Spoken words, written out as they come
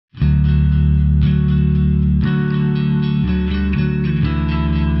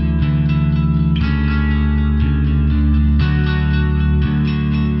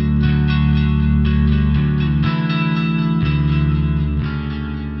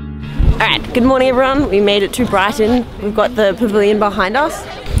Alright, good morning everyone. We made it to Brighton. We've got the pavilion behind us.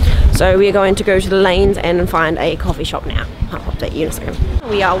 So we are going to go to the lanes and find a coffee shop now. I'll update you in a second.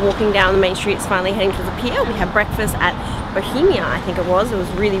 We are walking down the main streets, finally heading to the pier. We had breakfast at Bohemia, I think it was. It was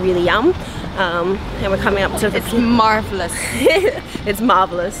really, really yum. And we're coming up to the pier. Marvellous. It's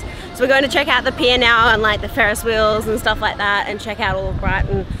marvellous. So we're going to check out the pier now and like the Ferris wheels and stuff like that, and check out all of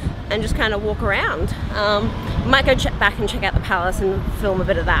Brighton and just kind of walk around. We might go back and check out the palace and film a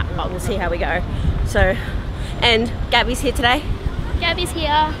bit of that, but we'll see how we go. So, and Gabby's here today. Gabby's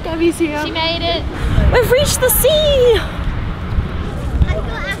here. Gabby's here. She made it. We've reached the sea!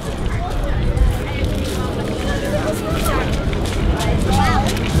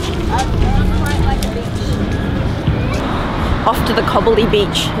 Off to the Cobbly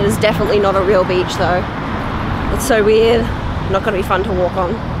beach. It is definitely not a real beach though. It's so weird. Not going to be fun to walk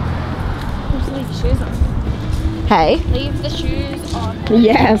on. Just leave the shoes on. Hey? Leave the shoes on.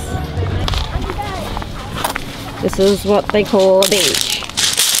 Yes. This is what they call a beach.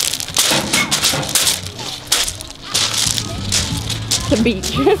 The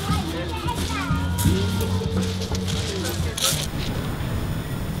beach.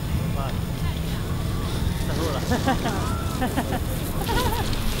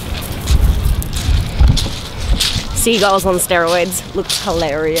 Seagulls on steroids. Looks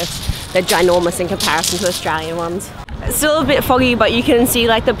hilarious. They're ginormous in comparison to Australian ones. It's still a bit foggy, but you can see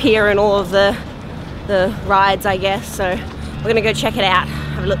like the pier and all of the rides, I guess. So we're gonna go check it out.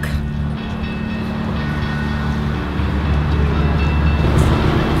 Have a look.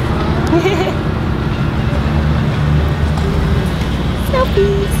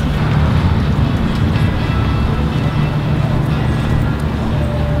 Selfies.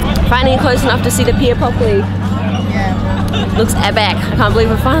 Finally close enough to see the pier properly. Yeah. Looks epic. I can't believe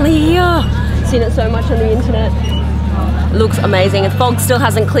we're finally here. Seen it so much on the internet. It looks amazing. The fog still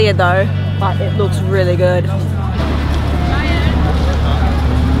hasn't cleared though, but it looks really good. We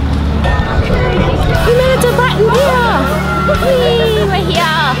made it to Brighton Pier! Whee! We're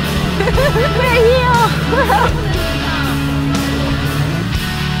here! We're here!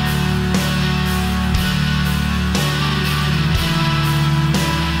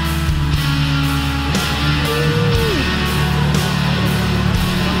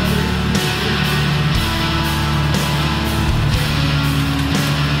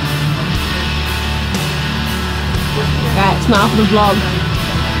 Right, smile for the vlog.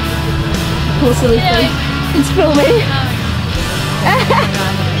 Poor silly thing. It's filming.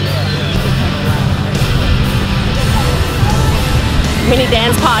 Mini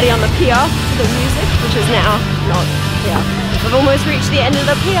dance party on the pier to the music, which is now not here. We've almost reached the end of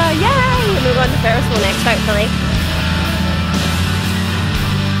the pier, yay! And we're going to Ferris wheel next, hopefully.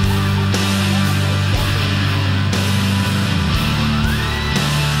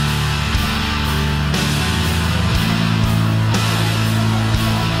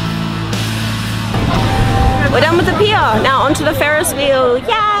 We're done with the pier. Now onto the Ferris wheel.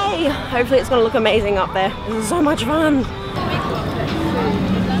 Yay! Hopefully it's going to look amazing up there. This is so much fun.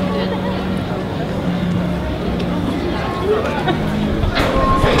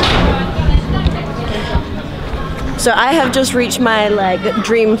 So I have just reached my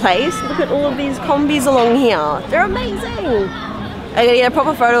dream place. Look at all of these combis along here. They're amazing. I gotta get a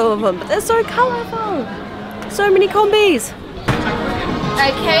proper photo of them, but they're so colourful. So many combis.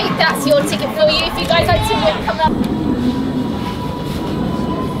 Okay, that's your ticket for you. If you guys like to come up.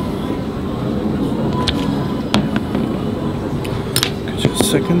 Just a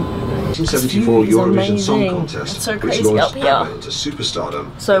second. 1974 Eurovision Song Contest, it's so which crazy launched up here. ABBA into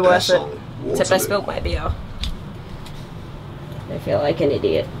superstardom. So worth it. Song, Except I spilled my beer. I feel like an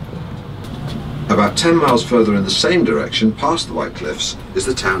idiot. About 10 miles further in the same direction, past the White Cliffs, is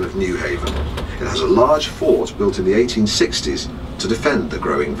the town of New Haven. It has a large fort built in the 1860s to defend the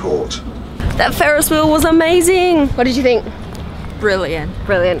growing port. That Ferris wheel was amazing! What did you think? Brilliant.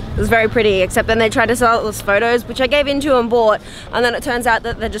 Brilliant. It was very pretty, except then they tried to sell us photos, which I gave into and bought, and then it turns out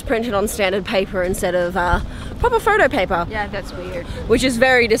that they're just printed on standard paper instead of proper photo paper. Yeah, that's weird. Which is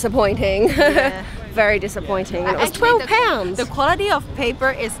very disappointing. Yeah. Very disappointing. And it was Actually, £12. The quality of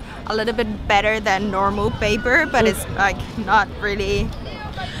paper is a little bit better than normal paper, but it's like not really.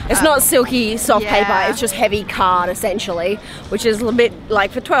 It's not silky soft yeah. paper, it's just heavy card essentially, which is a bit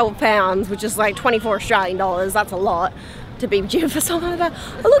like for £12, which is like 24 Australian dollars, that's a lot to be due for something like that.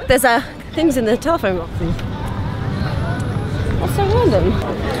 Oh look, there's things in the telephone boxes. That's so random.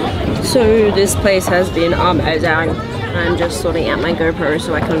 So this place has been amazing. I'm just sorting out my GoPro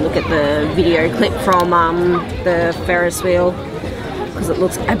so I can look at the video clip from the Ferris wheel. because it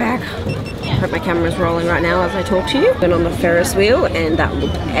looks epic. Hope my camera's rolling right now as I talk to you. Been on the Ferris wheel and that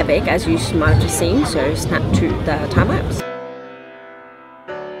looked epic, as you might have just seen, so snap to the time lapse.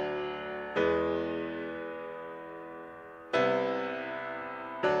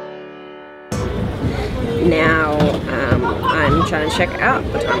 Now I'm trying to check out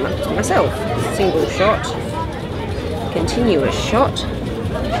the time lapse myself. Single shot, continuous shot.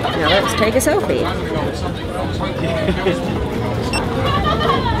 Now let's take a selfie.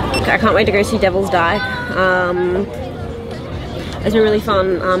 I can't wait to go see Devil's Dyke. It's been really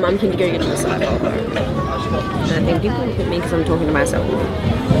fun. I'm keen to go get to the sidewalk though. And I think people look at me because I'm talking to myself.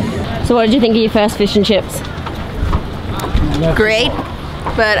 So what did you think of your first fish and chips? Great,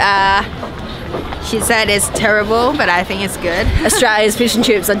 but she said it's terrible, but I think it's good. Australia's fish and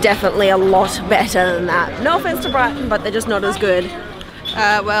chips are definitely a lot better than that. No offense to Brighton, but they're just not as good.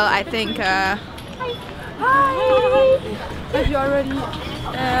 Well, I think. Have you already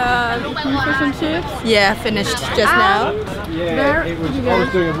fish and chips? Yeah, finished just now. Where did you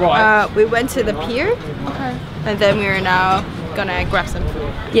go? We went to the pier, Okay. and then we are now gonna grab some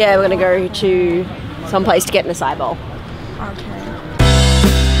food. Yeah, we're gonna go to some place to get an acai bowl. Okay.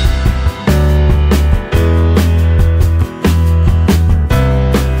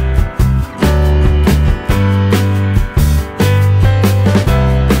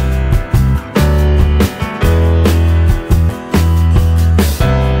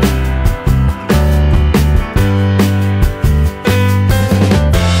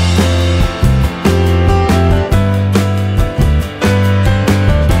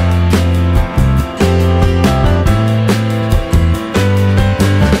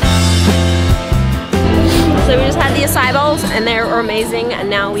 And they're amazing, and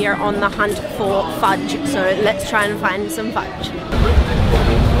now we are on the hunt for fudge, so let's try and find some fudge.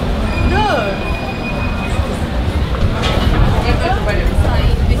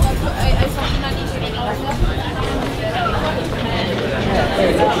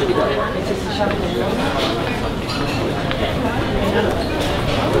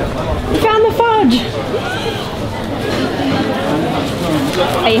 You found the fudge!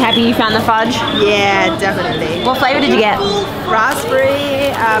 Are you happy you found the fudge? Yeah, definitely. What flavour did you get?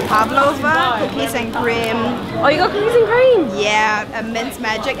 Raspberry, pavlova, cookies and cream. Oh, you got cookies and cream? Yeah, a mint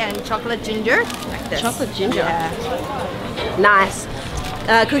magic and chocolate ginger. Like this. Chocolate ginger. Yeah. Nice.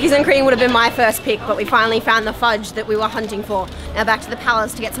 Cookies and cream would have been my first pick, but we finally found the fudge that we were hunting for. Now back to the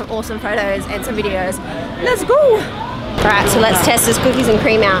palace to get some awesome photos and some videos. Let's go! Alright, so let's test this cookies and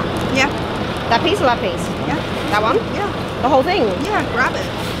cream out. Yeah. That piece or that piece? Yeah. That one? Yeah. The whole thing? Yeah, grab it.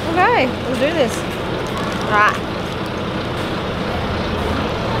 Okay, let's do this. Alright.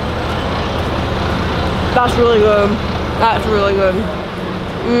 That's really good. That's really good.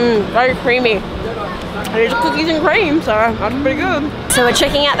 Very creamy. And it's cookies and cream, so that's pretty good. So we're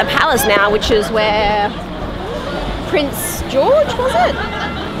checking out the palace now, which is where Prince George, was it?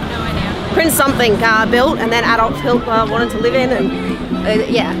 No idea. Prince something built, and then adults wanted to live in, and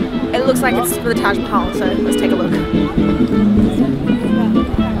yeah, it looks like it's for the Taj Mahal, so let's take a look.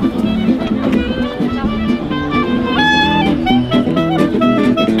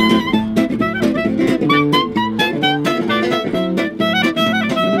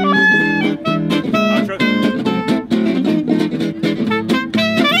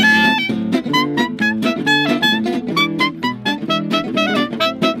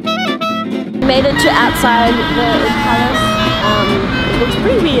 Made it to outside the palace. It looks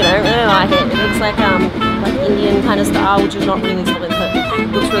pretty weird. I don't really like it. It looks like Indian kind of style, which is not really something that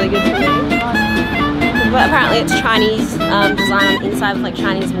looks really good to me. But apparently it's Chinese design on the inside with like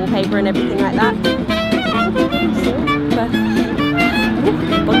Chinese wallpaper and everything like that. But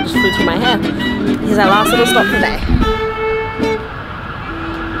bug just flew through my hair. Here's our last little stop for the day.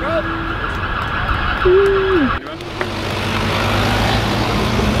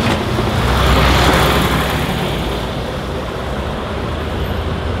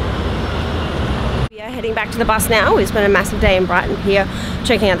 Heading back to the bus now. We spent a massive day in Brighton here,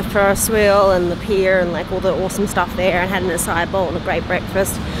 checking out the Ferris wheel and the pier and like all the awesome stuff there, and had an acai bowl and a great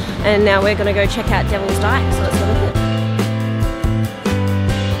breakfast. And now we're going to go check out Devil's Dyke, so let's go look at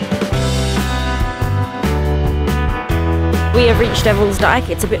it. We have reached Devil's Dyke.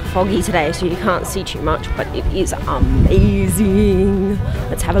 It's a bit foggy today, so you can't see too much, but it is amazing.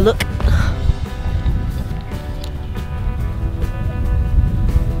 Let's have a look.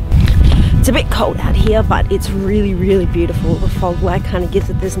 It's a bit cold out here, but it's really, really beautiful. The fog light kind of gives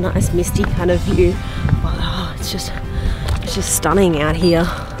it this nice misty kind of view. Oh, it's just stunning out here.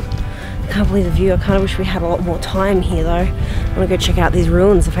 I can't believe the view. I kind of wish we had a lot more time here though. I want to go check out these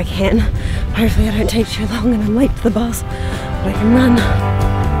ruins if I can. Hopefully I don't take too long and I'm late for the bus. but I can run.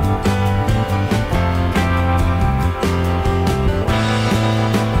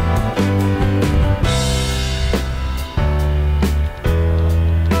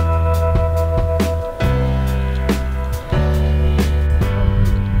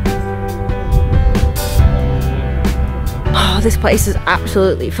 This place is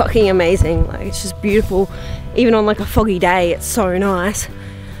absolutely fucking amazing. Like, it's just beautiful. Even on like a foggy day, it's so nice.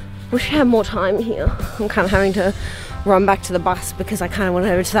 Wish I had more time here. I'm kind of having to run back to the bus because I kind of went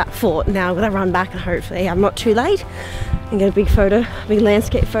over to that fort. Now I'm gonna run back and hopefully I'm not too late and get a big photo, big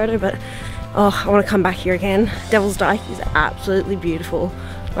landscape photo. But oh, I want to come back here again. Devil's Dyke is absolutely beautiful.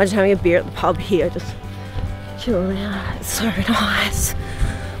 Imagine having a beer at the pub here, just chilling out. It's so nice.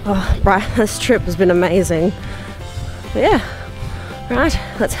 Oh, Brighton, this trip has been amazing. But yeah, right,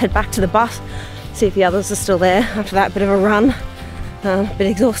 let's head back to the bus, see if the others are still there after that bit of a run. A bit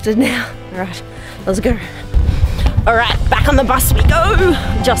exhausted now. Alright, let's go. Alright, back on the bus we go.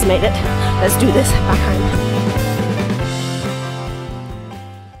 Just made it. Let's do this back home.